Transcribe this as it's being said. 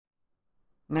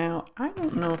Now, I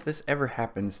don't know if this ever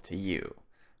happens to you,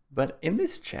 but in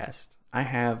this chest, I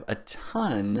have a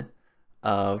ton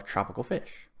of tropical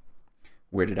fish.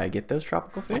 Where did I get those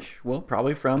tropical fish? Well,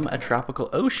 probably from a tropical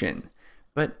ocean,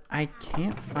 but I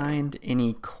can't find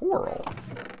any coral.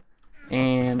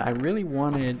 And I really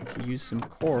wanted to use some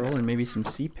coral and maybe some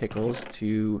sea pickles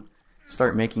to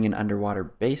start making an underwater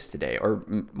base today, or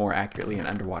more accurately, an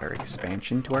underwater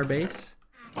expansion to our base.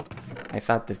 I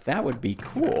thought that that would be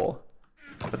cool,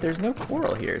 but there's no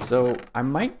coral here, so I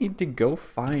might need to go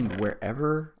find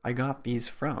wherever I got these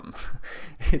from.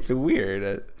 It's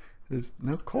weird. There's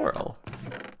no coral.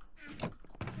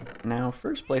 Now,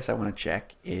 first place I want to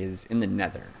check is in the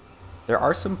Nether. There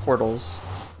are some portals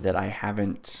that I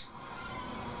haven't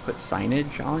put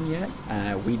signage on yet.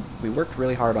 We worked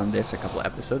really hard on this a couple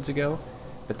episodes ago,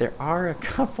 but there are a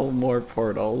couple more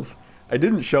portals. I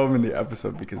didn't show them in the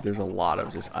episode because there's a lot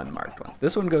of just unmarked ones.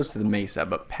 This one goes to the mesa,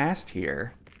 but past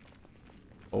here,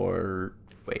 or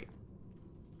wait.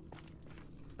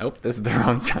 Nope, this is the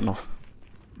wrong tunnel.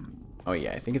 Oh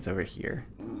yeah, I think it's over here.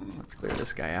 Let's clear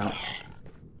this guy out.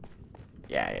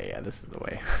 Yeah, this is the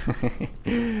way.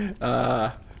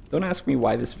 Don't ask me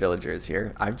why this villager is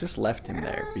here. I've just left him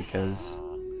there because,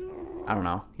 I don't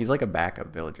know, he's like a backup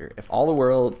villager. If all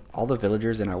the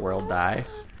villagers in our world die,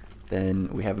 then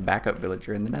we have a backup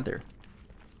villager in the Nether.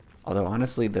 Although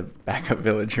honestly, the backup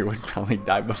villager would probably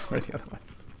die before the other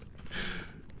ones.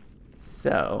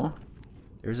 So,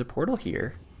 there's a portal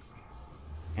here,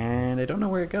 and I don't know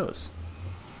where it goes.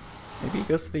 Maybe it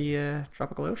goes to the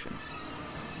tropical ocean.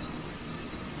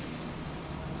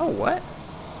 Oh, what?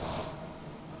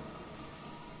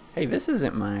 Hey, this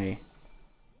isn't my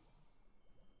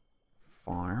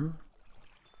farm.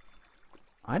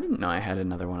 I didn't know I had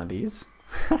another one of these.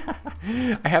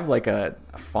 I have like a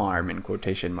farm in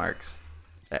quotation marks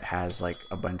that has like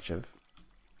a bunch of...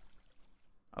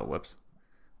 Oh, whoops.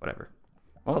 Whatever.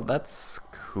 Well, that's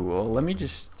cool. Let me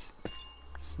just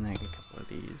snag a couple of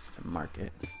these to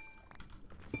market.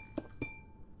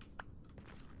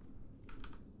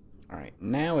 Alright,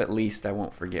 now at least I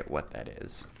won't forget what that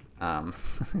is. I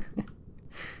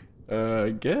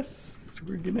guess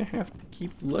we're gonna have to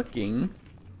keep looking.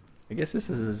 I guess this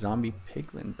is a zombie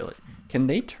piglin village. Can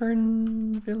they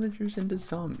turn villagers into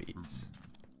zombies?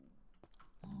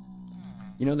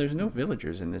 You know, there's no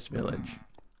villagers in this village.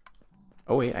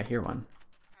 Oh wait, I hear one.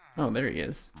 Oh, there he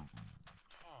is.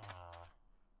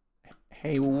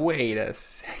 Hey, wait a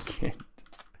second.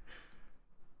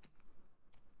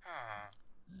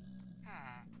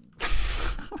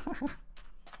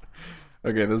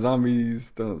 Okay, the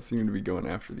zombies don't seem to be going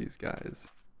after these guys.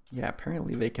 Yeah,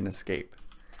 apparently they can escape.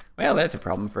 Well, that's a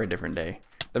problem for a different day.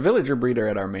 The villager breeder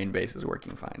at our main base is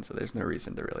working fine, so there's no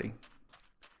reason to really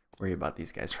worry about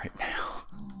these guys right now.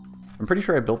 I'm pretty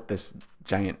sure I built this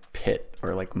giant pit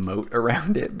or like moat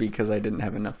around it because I didn't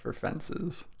have enough for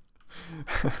fences.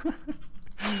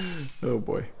 Oh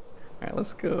boy. Alright,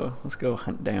 let's go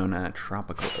hunt down a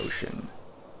tropical ocean.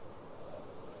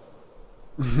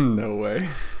 No way.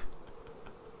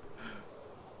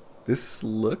 This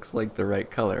looks like the right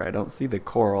color. I don't see the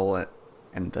coral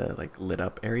and the like lit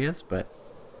up areas, but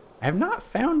I have not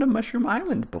found a mushroom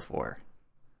island before.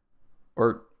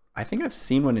 Or I think I've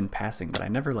seen one in passing, but I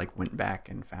never like went back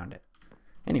and found it.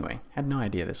 Anyway, had no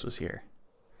idea this was here.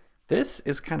 This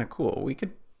is kind of cool. We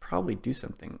could probably do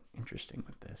something interesting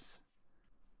with this.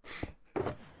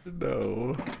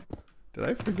 No. Did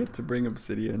I forget to bring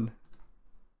obsidian?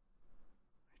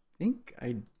 I think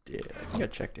I did. I think I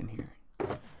checked in here.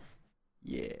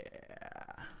 Yeah.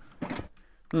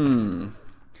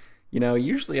 You know,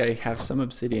 usually I have some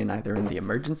obsidian either in the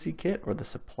emergency kit or the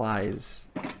supplies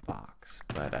box,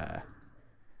 but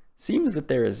seems that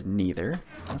there is neither,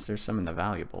 unless there's some in the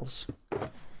valuables.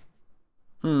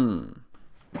 I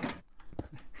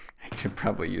could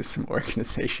probably use some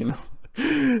organizational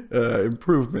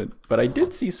improvement, but I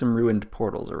did see some ruined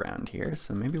portals around here,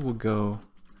 so maybe we'll go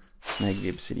snag the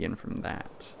obsidian from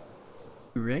that.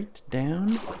 Right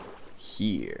down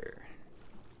here.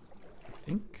 I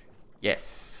think.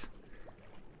 Yes.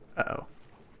 Uh-oh.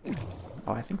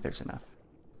 Oh, I think there's enough.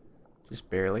 Just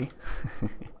barely.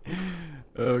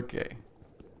 Okay.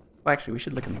 Well, actually, we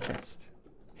should look in the chest.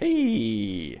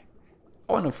 Hey!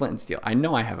 Oh, and a flint and steel. I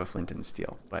know I have a flint and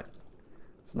steel, but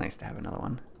it's nice to have another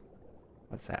one.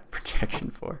 What's that?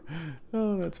 Protection for?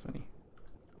 Oh, that's funny.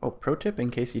 Oh, pro tip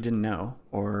in case you didn't know,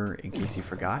 or in case you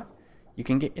forgot, you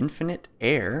can get infinite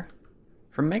air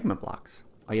from magma blocks.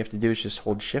 All you have to do is just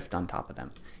hold shift on top of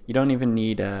them. You don't even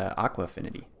need aqua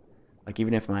affinity. Like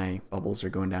even if my bubbles are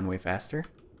going down way faster.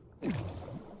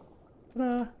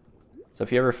 Ta-da! So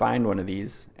if you ever find one of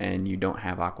these and you don't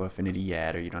have aqua affinity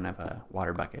yet, or you don't have a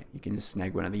water bucket, you can just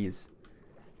snag one of these.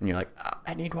 And you're like, oh,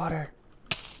 I need water.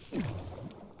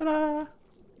 Ta-da!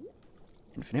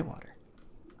 Infinite water.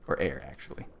 Or air,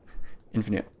 actually.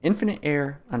 Infinite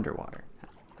air underwater.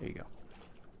 There you go.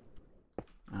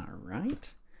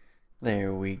 Alright.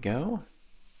 There we go.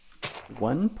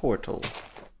 One portal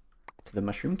to the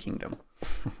Mushroom Kingdom.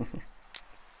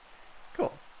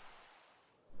 Cool.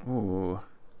 Ooh.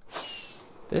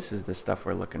 This is the stuff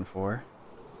we're looking for.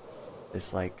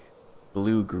 This, like,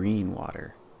 blue-green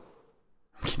water.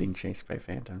 I'm getting chased by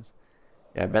phantoms.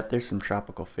 Yeah, I bet there's some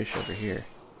tropical fish over here.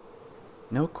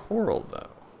 No coral,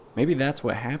 though. Maybe that's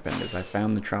what happened, is I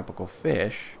found the tropical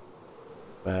fish,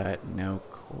 but no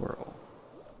coral.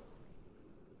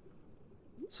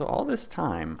 So all this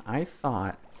time, I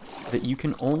thought that you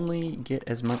can only get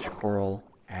as much coral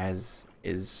as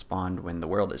is spawned when the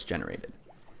world is generated.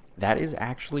 That is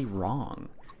actually wrong.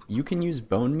 You can use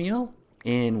bone meal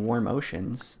in warm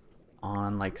oceans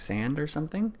on like sand or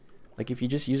something. Like if you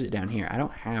just use it down here. I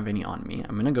don't have any on me.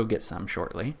 I'm gonna go get some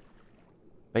shortly.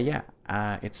 But yeah,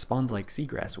 it spawns like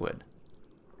seagrass would,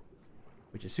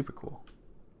 which is super cool.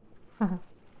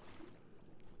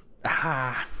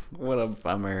 Ah, what a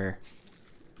bummer.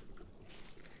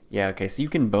 Yeah, okay, so you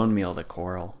can bone meal the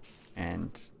coral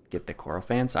and get the coral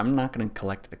fans. So I'm not going to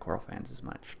collect the coral fans as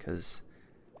much because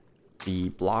the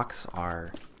blocks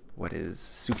are what is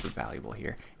super valuable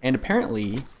here. And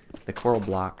apparently the coral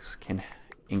blocks can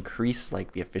increase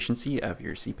like the efficiency of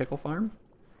your sea pickle farm.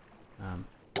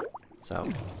 So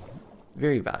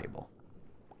very valuable.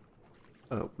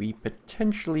 But we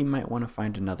potentially might want to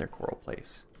find another coral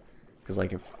place. Because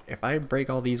like if I break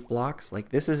all these blocks, like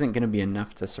this isn't going to be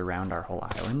enough to surround our whole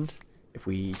island if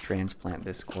we transplant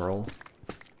this coral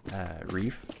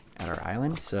reef at our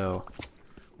island. So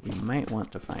we might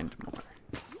want to find more.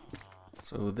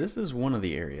 So this is one of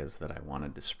the areas that I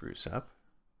wanted to spruce up.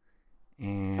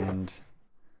 And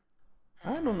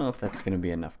I don't know if that's going to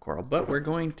be enough coral, but we're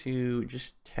going to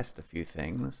just test a few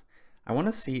things. I want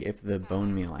to see if the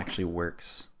bone meal actually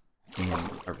works in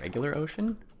a regular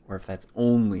ocean, or if that's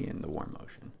only in the warm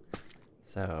ocean.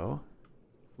 So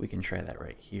we can try that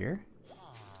right here.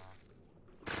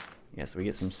 Yeah, so we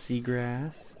get some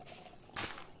seagrass.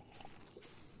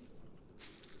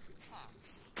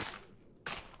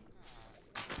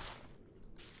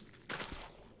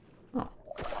 Oh.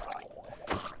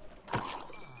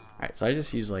 Alright, so I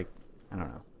just used like, I don't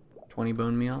know, 20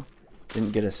 bone meal.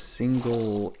 Didn't get a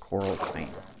single coral fan.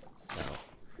 So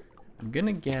I'm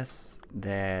gonna guess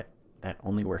that that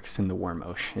only works in the warm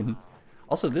ocean.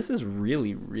 Also, this is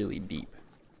really, really deep.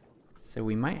 So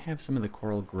we might have some of the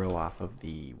coral grow off of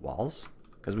the walls,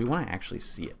 because we want to actually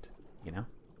see it, you know?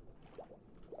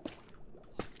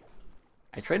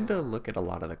 I tried to look at a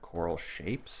lot of the coral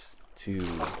shapes to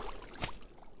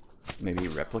maybe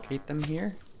replicate them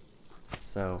here.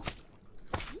 So,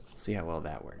 see how well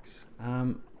that works.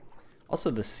 Also,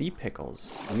 the sea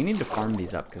pickles. We need to farm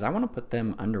these up, because I want to put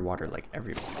them underwater like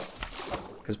everywhere.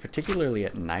 Because particularly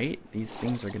at night, these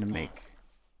things are going to make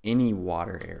any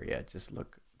water area just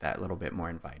look that little bit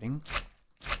more inviting.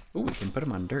 Ooh, we can put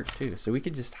them on dirt too. So we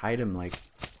could just hide them like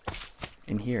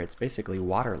in here. It's basically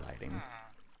water lighting.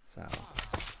 So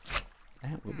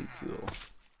that will be cool.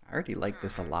 I already like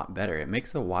this a lot better. It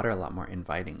makes the water a lot more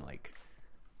inviting. Like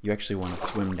you actually want to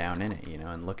swim down in it, you know,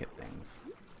 and look at things.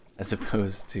 As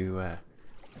opposed to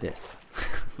this.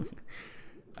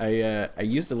 I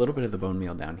used a little bit of the bone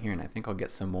meal down here, and I think I'll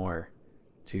get some more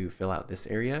to fill out this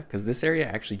area, because this area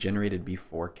actually generated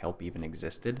before kelp even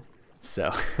existed,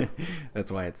 so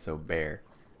that's why it's so bare.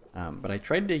 But I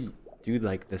tried to do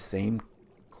like the same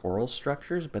coral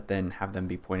structures, but then have them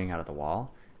be pointing out of the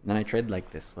wall. And then I tried like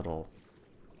this little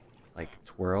like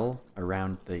twirl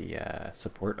around the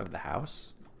support of the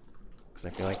house, because I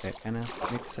feel like that kind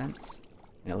of makes sense,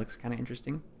 and it looks kind of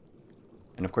interesting.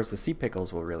 And of course the sea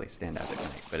pickles will really stand out at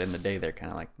night, but in the day they're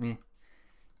kind of like meh.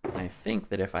 And I think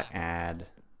that if I add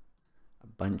a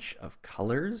bunch of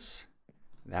colors,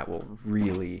 that will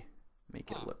really make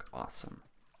it look awesome.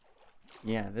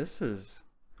 Yeah, this is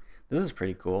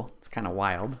pretty cool. It's kind of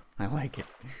wild. I like it.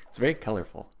 It's very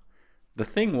colorful. The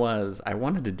thing was, I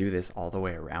wanted to do this all the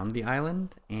way around the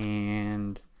island,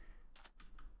 and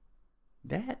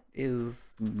that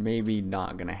is maybe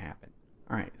not gonna happen.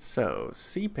 Alright, so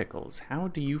sea pickles, how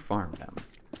do you farm them?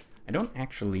 I don't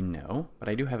actually know, but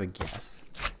I do have a guess.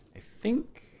 I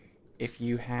think if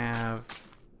you have...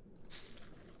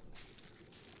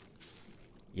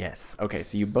 Yes, okay,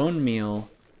 so you bone meal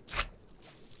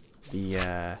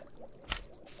the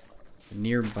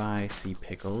nearby sea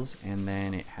pickles, and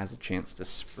then it has a chance to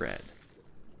spread.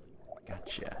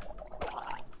 Gotcha.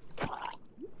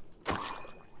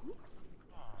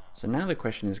 So now the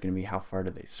question is going to be, how far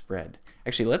do they spread?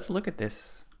 Actually, let's look at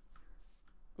this.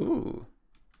 Ooh.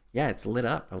 Yeah, it's lit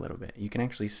up a little bit. You can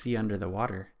actually see under the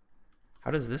water.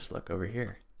 How does this look over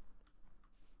here?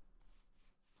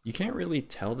 You can't really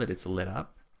tell that it's lit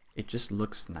up. It just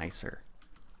looks nicer.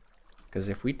 Because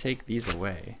if we take these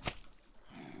away,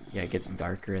 yeah, it gets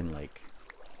darker and like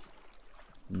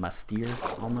mustier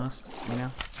almost, you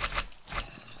know?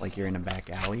 Like you're in a back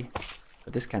alley.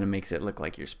 But this kind of makes it look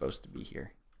like you're supposed to be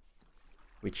here.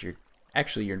 Which you're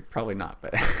probably not,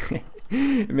 but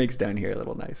it makes down here a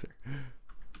little nicer.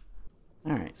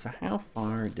 Alright, so how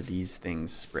far do these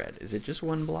things spread? Is it just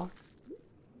one block?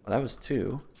 Well, that was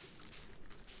two.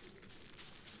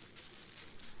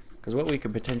 Because what we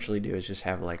could potentially do is just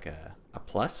have like a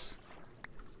plus,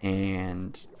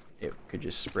 and it could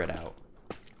just spread out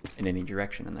in any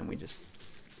direction, and then we just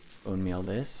bone meal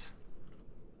this.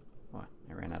 Oh,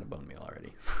 I ran out of bone meal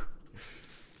already.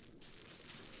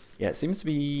 Yeah, it seems to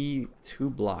be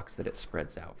 2 blocks that it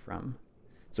spreads out from.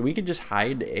 So we could just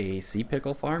hide a sea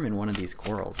pickle farm in one of these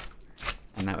corals,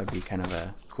 and that would be kind of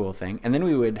a cool thing. And then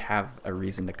we would have a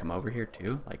reason to come over here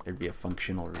too, like there'd be a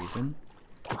functional reason.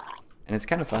 And it's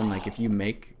kind of fun, like if you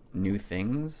make new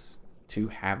things, to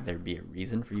have there be a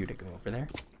reason for you to go over there.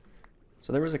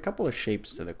 So there was a couple of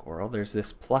shapes to the coral. There's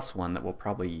this plus one that we'll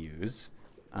probably use.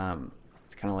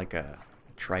 It's kind of like a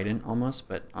trident almost,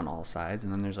 but on all sides.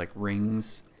 And then there's like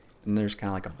rings, and there's kind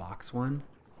of like a box one.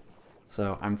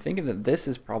 So I'm thinking that this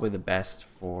is probably the best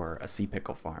for a sea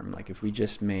pickle farm. Like if we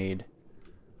just made...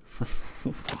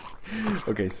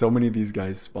 Okay, so many of these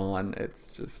guys spawn, it's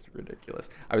just ridiculous.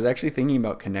 I was actually thinking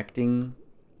about connecting...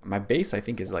 My base, I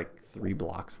think, is like 3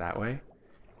 blocks that way.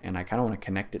 And I kind of want to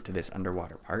connect it to this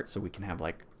underwater part so we can have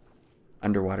like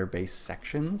underwater base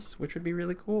sections, which would be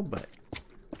really cool, but...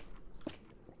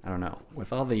 I don't know.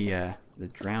 With all the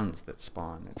drowns that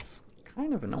spawn, it's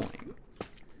kind of annoying.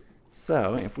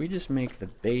 So, if we just make the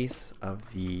base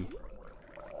of the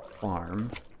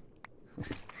farm...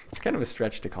 It's kind of a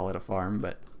stretch to call it a farm,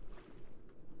 but...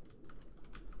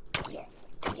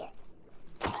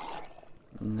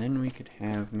 And then we could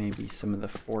have maybe some of the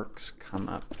forks come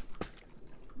up.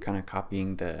 Kind of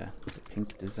copying the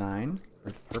pink design,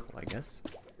 or the purple, I guess.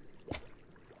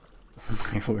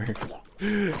 Oh my word.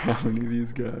 How many of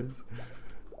these guys?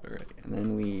 Alright, and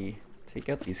then we take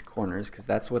out these corners, because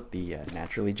that's what the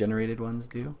naturally generated ones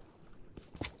do.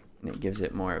 And it gives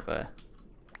it more of a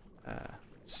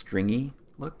stringy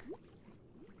look,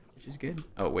 which is good.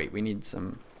 Oh wait, we need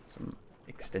some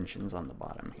extensions on the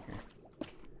bottom here.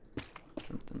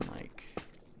 Something like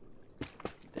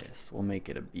this. We'll make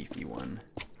it a beefy one.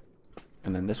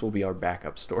 And then this will be our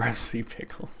backup store of sea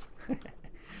pickles.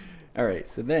 Alright,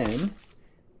 so then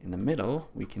in the middle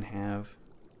we can have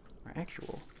our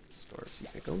actual store of sea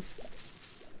pickles.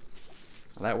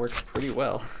 Well, that works pretty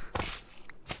well.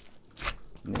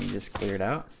 And then you just clear it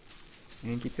out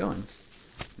and keep going.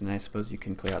 And I suppose you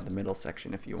can clear out the middle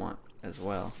section if you want as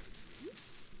well.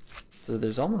 So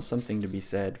there's almost something to be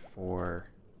said for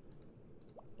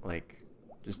like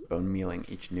just bone mealing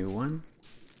each new one.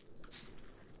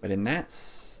 But in that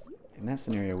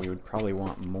scenario we would probably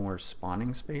want more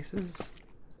spawning spaces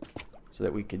so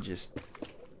that we could just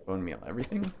bone meal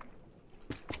everything.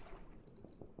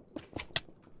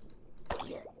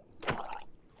 Alright,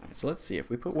 so let's see, if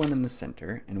we put one in the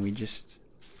center and we just...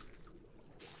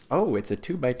 Oh, it's a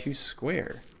 2x2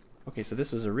 square. Okay, so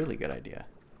this was a really good idea.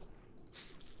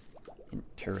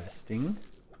 Interesting.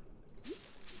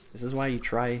 This is why you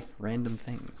try random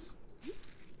things.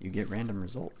 You get random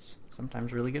results,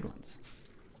 sometimes really good ones.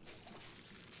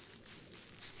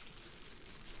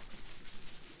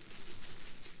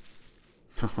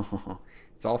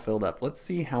 It's all filled up. Let's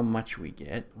see how much we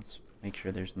get. Let's make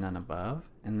sure there's none above.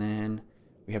 And then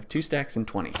we have 2 stacks and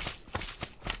 20.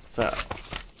 So,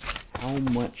 how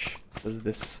much does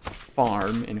this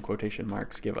farm, in quotation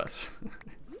marks, give us?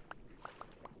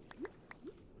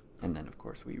 And then, of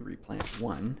course, we replant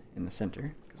 1 in the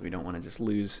center, because we don't want to just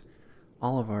lose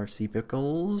all of our sea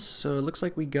pickles. So it looks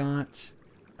like we got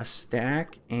a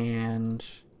stack and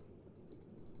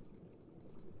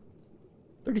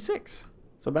 36.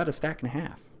 So about a stack and a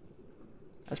half.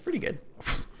 That's pretty good.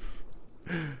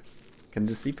 Can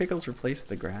the sea pickles replace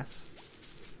the grass?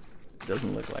 It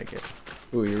doesn't look like it.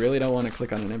 Ooh, you really don't want to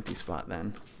click on an empty spot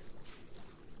then.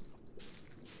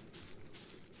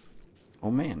 Oh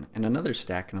man, and another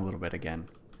stack in a little bit again.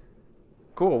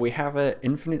 Cool, we have an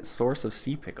infinite source of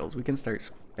sea pickles. We can start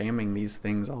spamming these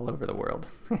things all over the world.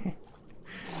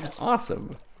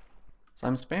 Awesome. So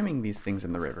I'm spamming these things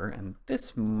in the river, and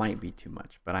this might be too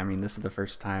much, but I mean, this is the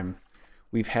first time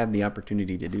we've had the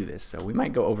opportunity to do this, so we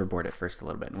might go overboard at first a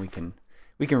little bit, and we can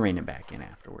rein it back in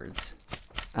afterwards.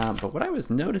 But what I was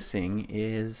noticing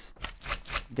is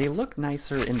they look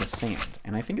nicer in the sand,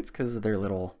 and I think it's because of their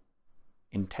little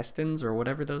intestines or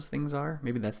whatever those things are.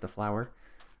 Maybe that's the flower.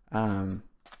 Oh,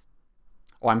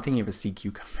 I'm thinking of a sea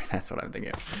cucumber. That's what I'm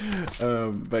thinking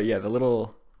of. But yeah,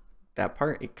 that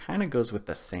part, it kind of goes with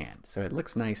the sand. So it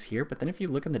looks nice here, but then if you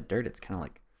look in the dirt, it's kind of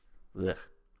like, ugh.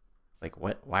 Like,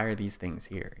 why are these things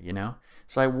here, you know?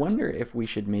 So I wonder if we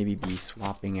should maybe be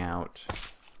swapping out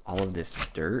all of this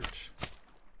dirt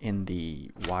in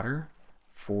the water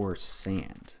for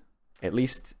sand. At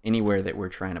least anywhere that we're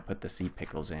trying to put the sea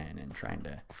pickles in, and trying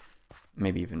to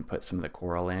maybe even put some of the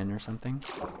coral in or something.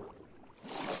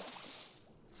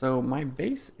 So my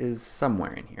base is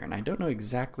somewhere in here, and I don't know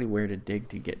exactly where to dig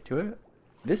to get to it.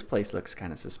 This place looks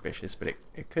kind of suspicious, but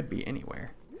it could be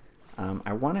anywhere.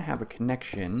 I want to have a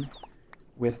connection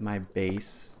with my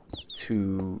base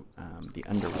to the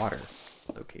underwater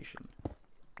location.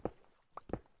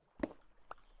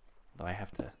 Though I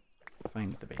have to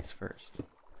find the base first.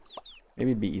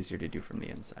 Maybe it'd be easier to do from the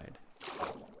inside.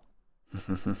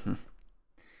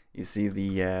 You see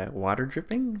the water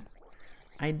dripping?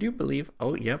 I do believe...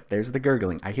 Oh, yep, there's the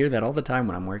gurgling. I hear that all the time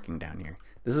when I'm working down here.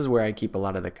 This is where I keep a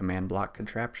lot of the command block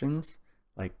contraptions.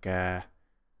 Like, this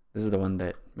is the one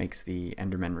that makes the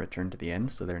Endermen return to the end,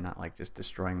 so they're not, like, just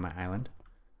destroying my island.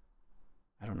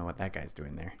 I don't know what that guy's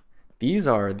doing there. These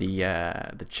are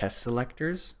the chest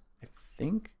selectors, I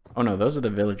think. Oh, no, those are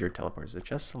the villager teleporters. The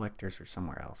chest selectors are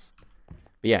somewhere else.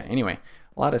 But yeah, anyway,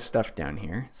 a lot of stuff down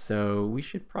here, so we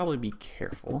should probably be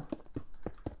careful.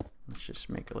 Let's just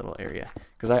make a little area.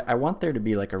 Because I want there to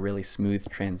be, like, a really smooth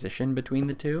transition between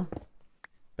the two.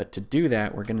 But to do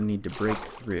that, we're going to need to break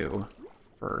through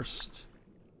first.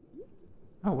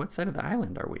 Oh, what side of the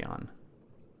island are we on?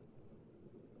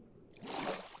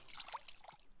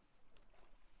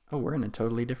 Oh, we're in a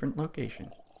totally different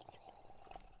location.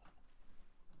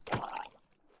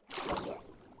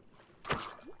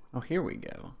 Oh, here we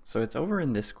go. So it's over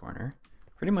in this corner,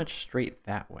 pretty much straight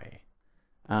that way.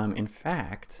 In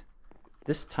fact,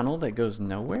 this tunnel that goes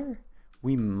nowhere,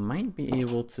 we might be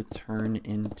able to turn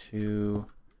into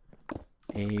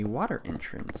a water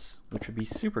entrance, which would be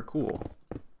super cool.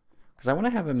 Because I want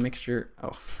to have a mixture...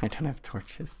 Oh, I don't have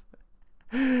torches.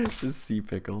 Just sea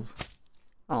pickles.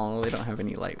 Oh, they don't have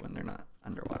any light when they're not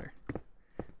underwater.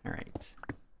 Alright.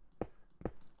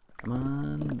 Come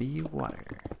on, be water.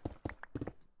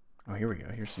 Oh, here we go.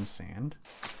 Here's some sand.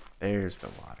 There's the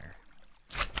water.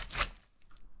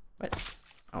 What?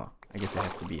 Oh, I guess it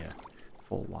has to be a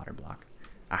full water block.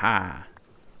 Aha!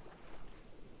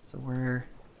 So we're...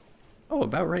 Oh,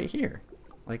 about right here.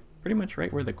 Like, pretty much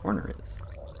right where the corner is.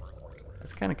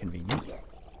 That's kind of convenient.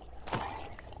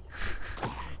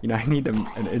 You know, I need an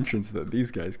entrance that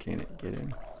these guys can't get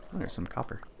in. Oh, there's some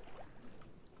copper.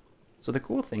 So the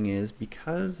cool thing is,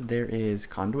 because there is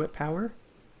conduit power,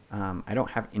 I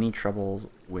don't have any trouble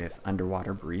with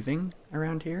underwater breathing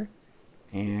around here.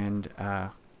 And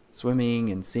swimming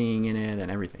and seeing in it and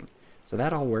everything. So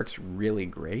that all works really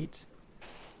great.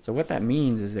 So what that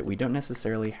means is that we don't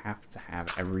necessarily have to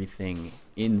have everything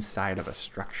inside of a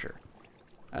structure.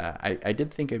 I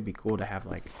did think it'd be cool to have,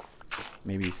 like,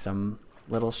 maybe some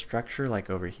little structure like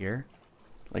over here.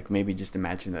 Like, maybe just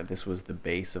imagine that this was the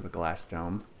base of a glass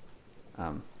dome.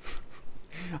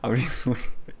 Obviously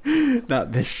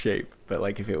not this shape, but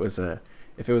like if it was a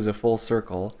full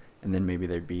circle, and then maybe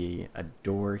there'd be a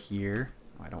door here.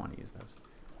 Oh, I don't want to use those.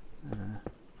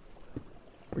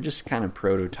 We're just kind of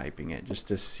prototyping it just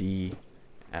to see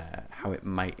how it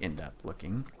might end up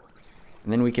looking.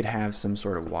 And then we could have some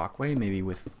sort of walkway, maybe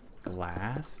with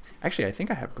glass. Actually, I think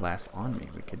I have glass on me.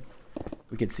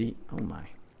 We could see. Oh my!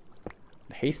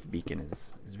 The haste beacon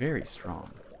is very strong.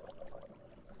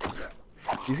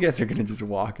 These guys are gonna just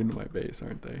walk into my base,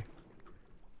 aren't they?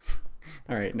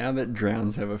 All right, now that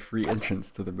drowns have a free entrance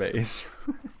to the base,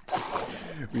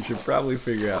 we should probably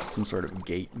figure out some sort of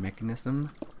gate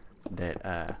mechanism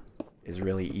that is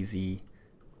really easy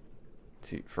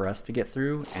for us to get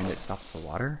through, and it stops the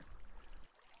water.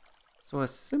 So a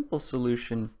simple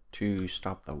solution to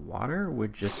stop the water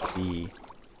would just be,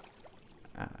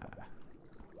 I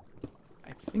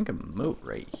think a moat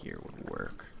right here would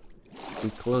work. If we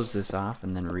close this off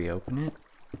and then reopen it,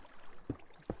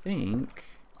 I think,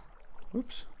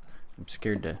 oops, I'm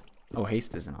scared to, oh,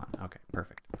 haste isn't on. Okay,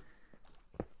 perfect.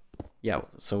 Yeah,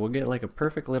 so we'll get like a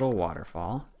perfect little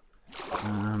waterfall.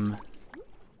 I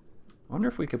wonder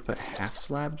if we could put half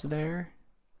slabs there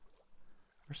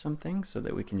or something so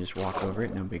that we can just walk over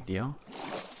it, no big deal.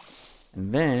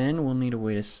 And then we'll need a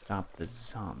way to stop the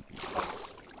zombies.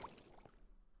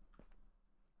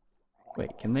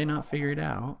 Wait, can they not figure it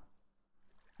out?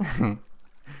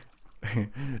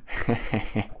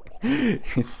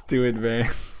 It's too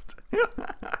advanced.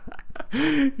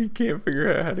 He can't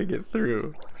figure out how to get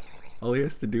through. All he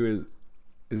has to do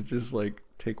is just like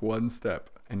take one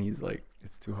step, and he's like,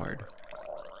 it's too hard.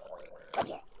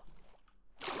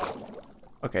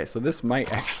 Okay, so this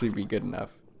might actually be good enough.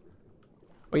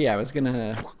 Oh yeah, I was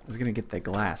gonna get the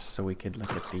glass so we could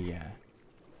look at the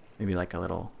maybe like a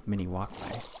little mini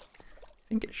walkway.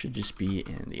 I think it should just be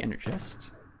in the ender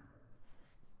chest.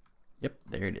 Yep,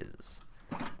 there it is.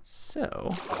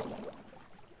 So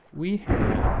we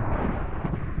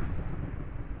have.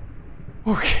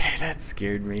 Okay, that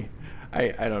scared me.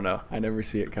 I don't know. I never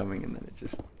see it coming, and then it's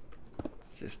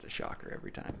just a shocker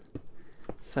every time.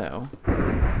 So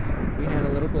we had a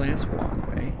little glass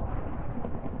walkway,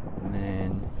 and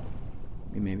then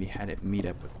we maybe had it meet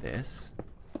up with this.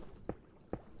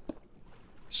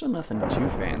 So nothing too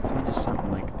fancy, just something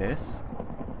like this.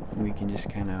 And we can just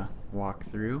kind of walk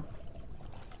through.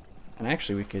 And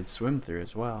actually we could swim through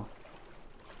as well.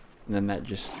 And then that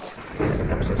just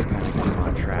helps us kind of keep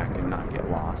on track and not get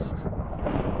lost.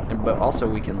 But also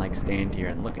we can like stand here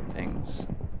and look at things.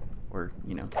 Or,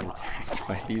 you know, get attacked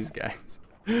by these guys.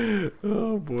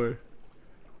 Oh boy.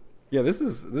 Yeah, this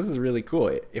is really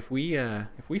cool. If we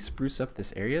spruce up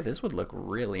this area, this would look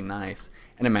really nice.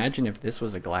 And imagine if this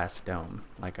was a glass dome.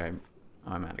 Like I'm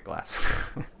out of glass.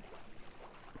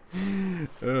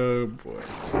 Oh boy.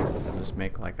 I'll just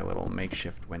make like a little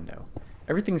makeshift window.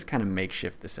 Everything's kind of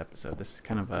makeshift this episode. This is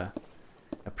kind of a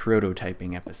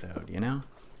prototyping episode, you know?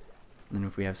 And then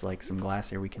if we have like some glass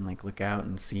here, we can like look out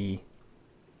and see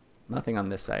nothing on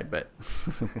this side, but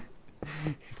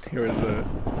if there was a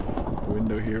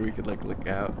window here, we could like look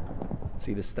out,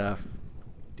 see the stuff,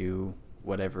 do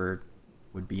whatever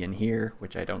would be in here,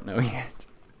 which I don't know yet.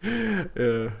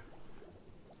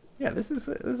 Yeah, this is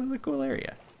a cool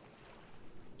area.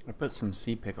 I put some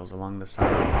sea pickles along the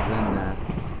sides because then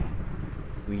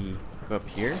if we go up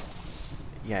here,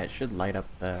 yeah, it should light up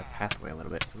the pathway a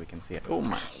little bit so we can see it. Oh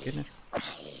my goodness.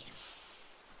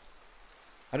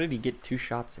 How did he get 2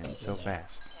 shots in so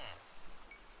fast?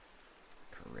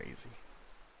 Crazy.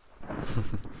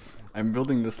 I'm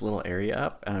building this little area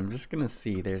up, and I'm just gonna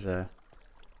see there's a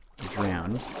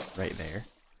drown right there,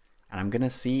 and I'm gonna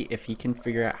see if he can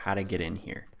figure out how to get in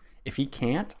here. If he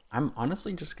can't, I'm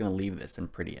honestly just gonna leave this and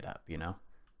pretty it up, you know?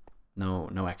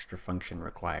 No extra function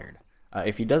required.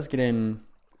 If he does get in,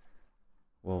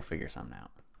 we'll figure something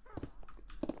out.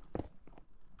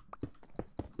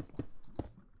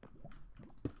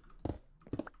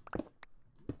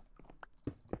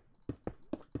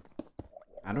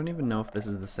 I don't even know if this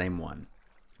is the same one.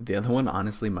 The other one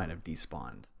honestly might have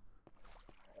despawned.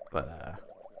 But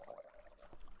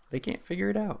they can't figure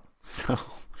it out. So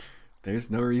there's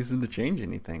no reason to change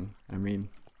anything. I mean,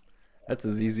 that's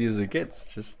as easy as it gets.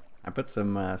 Just I put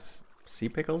some sea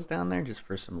pickles down there just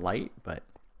for some light, but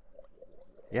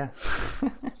yeah.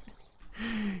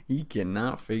 He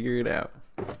cannot figure it out.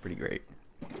 That's pretty great.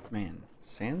 Man,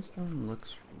 sandstone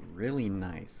looks really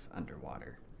nice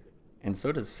underwater. And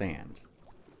so does sand.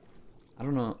 I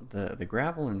don't know, the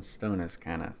gravel and stone is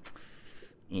kind of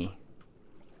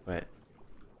but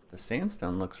the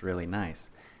sandstone looks really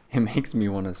nice. It makes me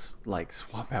want to like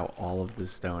swap out all of the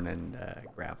stone and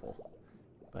gravel,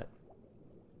 but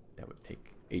that would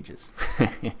take ages.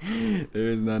 There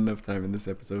is not enough time in this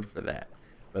episode for that.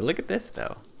 But look at this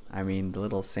though. I mean, the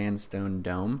little sandstone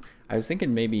dome. I was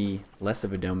thinking maybe less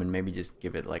of a dome and maybe just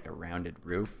give it like a rounded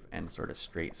roof and sort of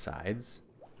straight sides,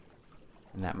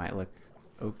 and that might look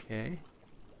okay.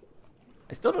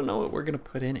 I still don't know what we're gonna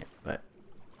put in it, but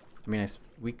I mean,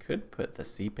 we could put the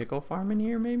sea pickle farm in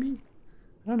here, maybe?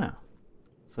 I don't know.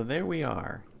 So there we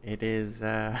are. It is,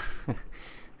 the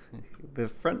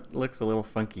front looks a little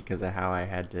funky because of how I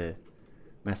had to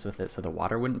mess with it so the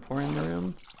water wouldn't pour in the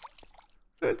room.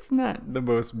 So it's not the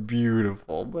most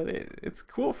beautiful, but it's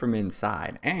cool from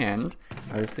inside. And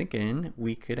I was thinking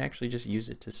we could actually just use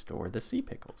it to store the sea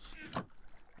pickles.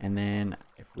 And then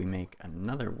if we make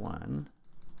another one,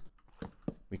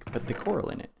 we could put the coral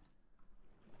in it.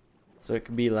 So it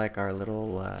could be like our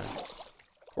little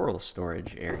coral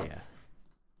storage area.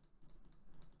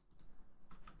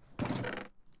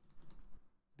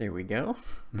 There we go.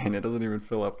 Man, it doesn't even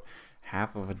fill up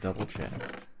half of a double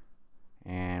chest.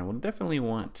 And we'll definitely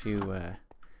want to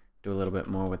do a little bit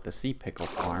more with the sea pickle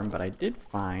farm, but I did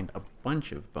find a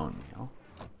bunch of bone meal.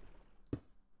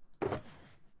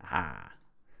 Ah.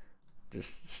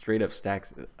 Just straight up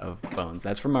stacks of bones.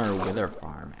 That's from our wither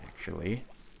farm, actually.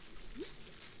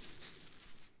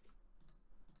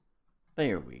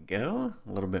 There we go.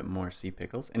 A little bit more sea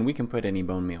pickles. And we can put any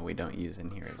bone meal we don't use in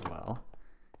here as well.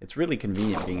 It's really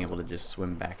convenient being able to just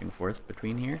swim back and forth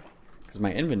between here, because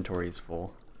my inventory is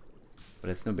full.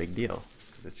 But it's no big deal,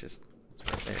 because it's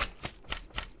right there.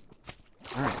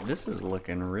 Alright, this is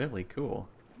looking really cool.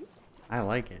 I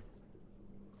like it.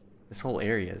 This whole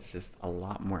area is just a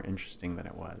lot more interesting than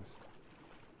it was.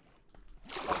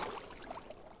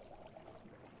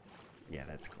 Yeah,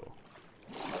 that's cool.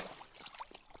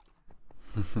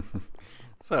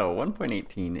 So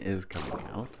 1.18 is coming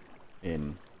out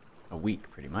in a week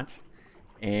pretty much,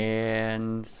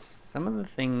 and some of the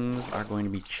things are going to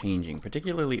be changing,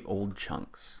 particularly old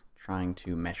chunks trying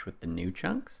to mesh with the new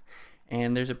chunks,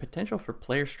 and there's a potential for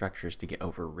player structures to get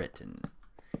overwritten.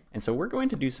 And so we're going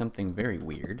to do something very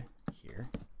weird here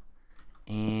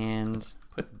and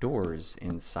put doors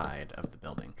inside of the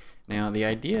building. Now the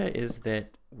idea is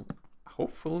that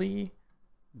hopefully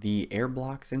the air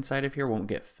blocks inside of here won't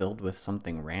get filled with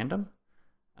something random.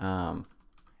 And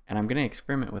I'm going to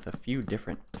experiment with a few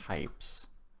different types.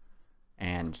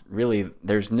 And really,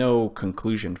 there's no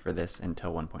conclusion for this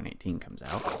until 1.18 comes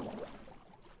out.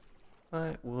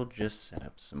 But we'll just set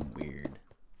up some weird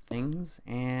things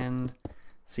and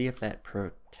see if that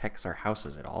protects our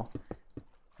houses at all.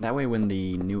 That way when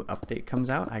the new update comes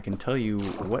out, I can tell you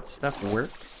what stuff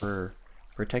worked for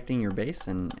protecting your base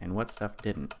and what stuff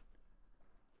didn't.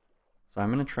 So I'm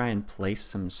going to try and place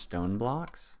some stone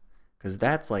blocks, because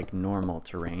that's like normal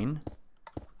terrain.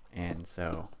 And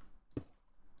so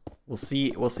we'll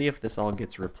see if this all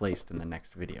gets replaced in the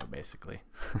next video, basically.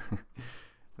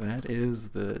 That is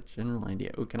the general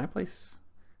idea. Oh, can I place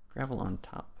gravel on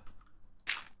top?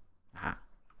 Ah.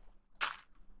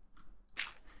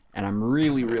 And I'm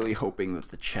really hoping that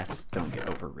the chests don't get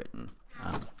overwritten.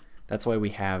 That's why we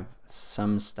have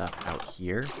some stuff out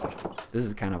here. This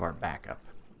is kind of our backup.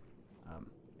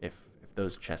 If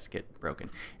those chests get broken.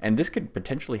 And this could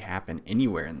potentially happen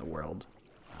anywhere in the world.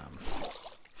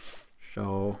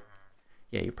 So,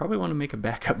 yeah, you probably want to make a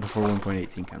backup before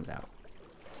 1.18 comes out.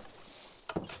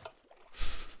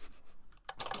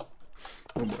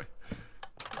 Oh boy.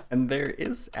 And there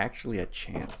is actually a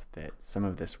chance that some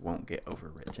of this won't get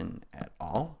overwritten at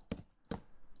all.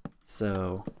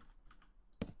 So,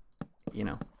 you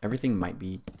know, everything might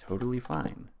be totally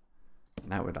fine.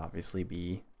 And that would obviously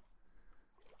be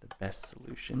the best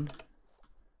solution,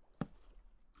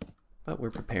 but we're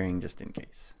preparing just in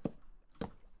case.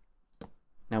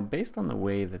 Now, based on the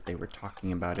way that they were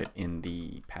talking about it in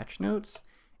the patch notes,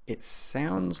 it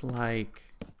sounds like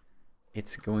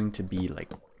it's going to be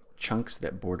like chunks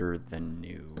that border the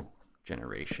new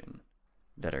generation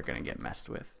that are going to get messed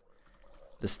with.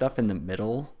 The stuff in the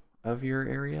middle of your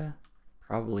area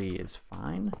probably is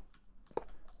fine.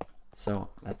 So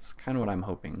that's kind of what I'm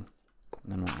hoping.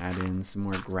 And then we'll add in some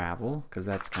more gravel, because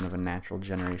that's kind of a natural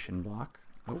generation block.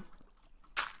 Oh,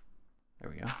 there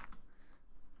we go.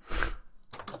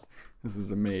 This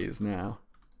is a maze now.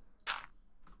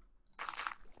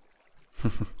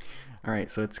 Alright,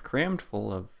 so it's crammed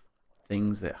full of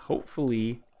things that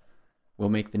hopefully will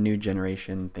make the new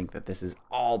generation think that this is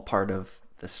all part of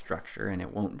the structure, and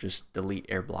it won't just delete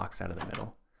air blocks out of the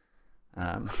middle.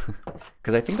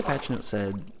 Because I think the patch note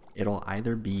said it'll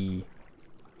either be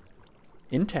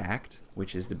intact,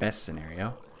 which is the best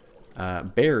scenario,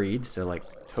 buried, so like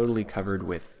totally covered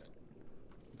with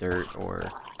dirt or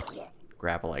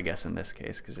gravel, I guess in this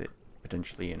case, because it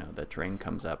potentially, you know, the terrain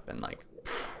comes up and like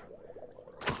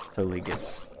totally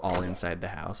gets all inside the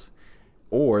house.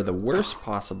 Or the worst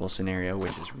possible scenario,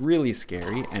 which is really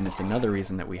scary, and it's another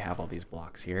reason that we have all these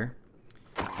blocks here,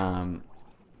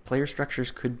 player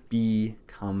structures could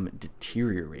become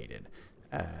deteriorated.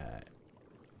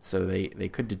 So they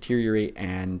could deteriorate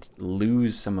and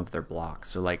lose some of their blocks.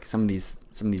 So like some of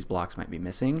these blocks might be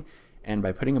missing, and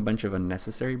by putting a bunch of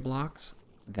unnecessary blocks,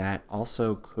 that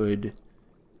also could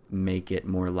make it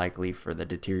more likely for the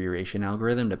deterioration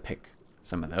algorithm to pick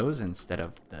some of those instead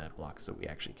of the blocks that we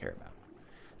actually care about.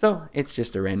 So it's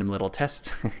just a random little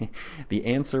test. The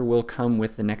answer will come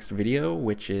with the next video,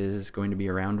 which is going to be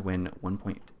around when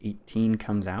 1.18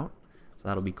 comes out. So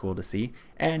that'll be cool to see.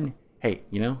 And hey,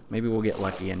 you know, maybe we'll get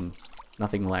lucky and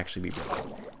nothing will actually be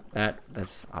broken.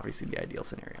 That's obviously the ideal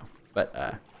scenario.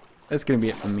 But that's going to be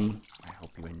it from me. I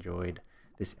hope you enjoyed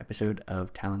this episode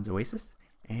of Talon's Oasis,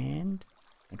 and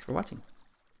thanks for watching.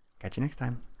 Catch you next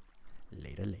time.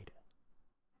 Later.